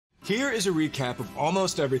Here is a recap of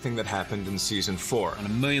almost everything that happened in Season 4. On A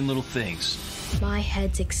Million Little Things. My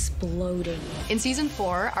head's exploding. In Season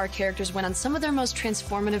 4, our characters went on some of their most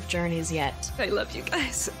transformative journeys yet. I love you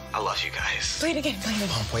guys. I love you guys. Play it again, play it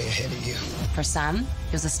again. I'm way ahead of you. For some,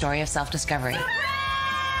 it was a story of self-discovery.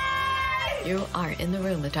 You are in the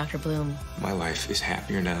room with Dr. Bloom. My life is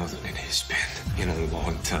happier now than it has been in a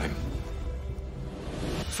long time.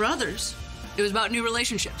 For others, it was about new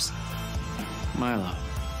relationships. Milo.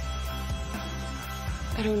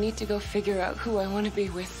 I don't need to go figure out who I want to be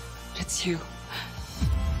with. It's you.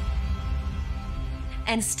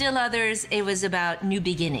 And still others, it was about new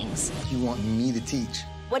beginnings. You want me to teach?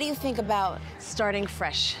 What do you think about starting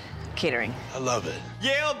fresh catering? I love it.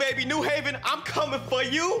 Yeah, baby, New Haven, I'm coming for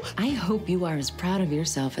you. I hope you are as proud of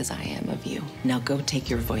yourself as I am of you. Now go take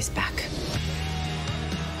your voice back.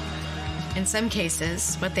 In some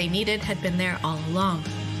cases, what they needed had been there all along.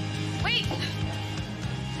 Wait!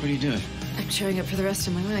 What are you doing? I'm showing up for the rest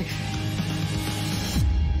of my life.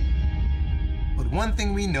 But one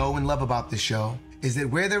thing we know and love about this show is that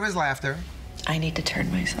where there is laughter, I need to turn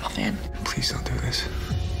myself in. Please don't do this.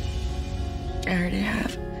 I already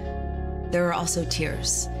have. There are also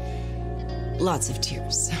tears. Lots of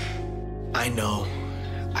tears. I know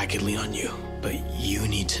I could lean on you, but you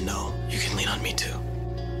need to know you can lean on me too.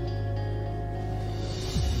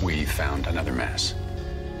 We found another mess.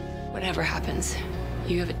 Whatever happens,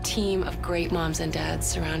 you have a team of great moms and dads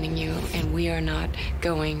surrounding you, and we are not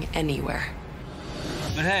going anywhere.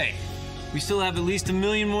 But hey, we still have at least 1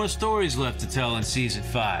 million more stories left to tell in Season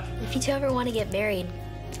 5. If you two ever want to get married,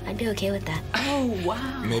 I'd be okay with that. Oh,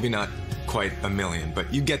 wow. Maybe not quite 1 million,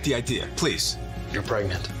 but you get the idea. Please. You're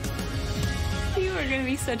pregnant. You are gonna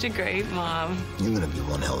be such a great mom. You're gonna be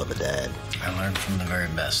one hell of a dad. I learned from the very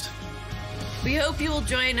best. We hope you will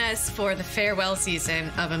join us for the farewell season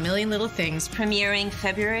of A Million Little Things, Premiering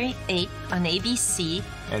February 8th on ABC.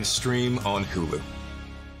 And stream on Hulu.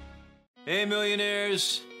 Hey,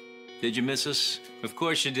 millionaires. Did you miss us? Of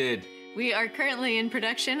course you did. We are currently in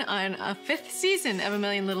production on a 5th season of A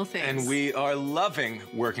Million Little Things. And we are loving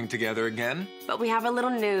working together again. But we have a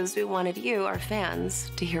little news we wanted you, our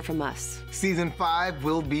fans, to hear from us. Season 5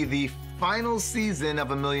 will be the final season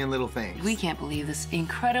of A Million Little Things. We can't believe this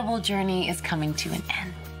incredible journey is coming to an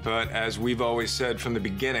end. But as we've always said from the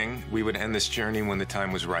beginning, we would end this journey when the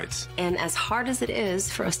time was right. And as hard as it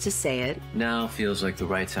is for us to say it, Now feels like the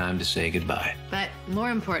right time to say goodbye. but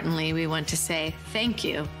more importantly, we want to say thank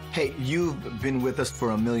you. Hey, you've been with us for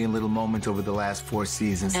 1 million little moments over the last 4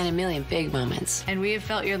 seasons. and a million big moments. And we have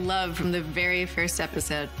felt your love from the very first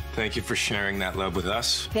episode. Thank you for sharing that love with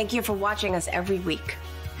us. Thank you for watching us every week.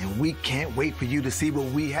 And we can't wait for you to see what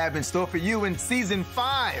we have in store for you in Season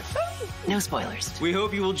 5. No spoilers. We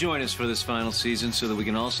hope you will join us for this final season so that we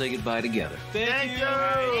can all say goodbye together. Thank you!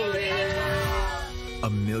 A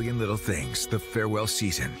Million Little Things, the farewell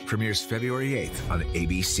season, premieres February 8th on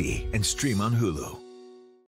ABC and stream on Hulu.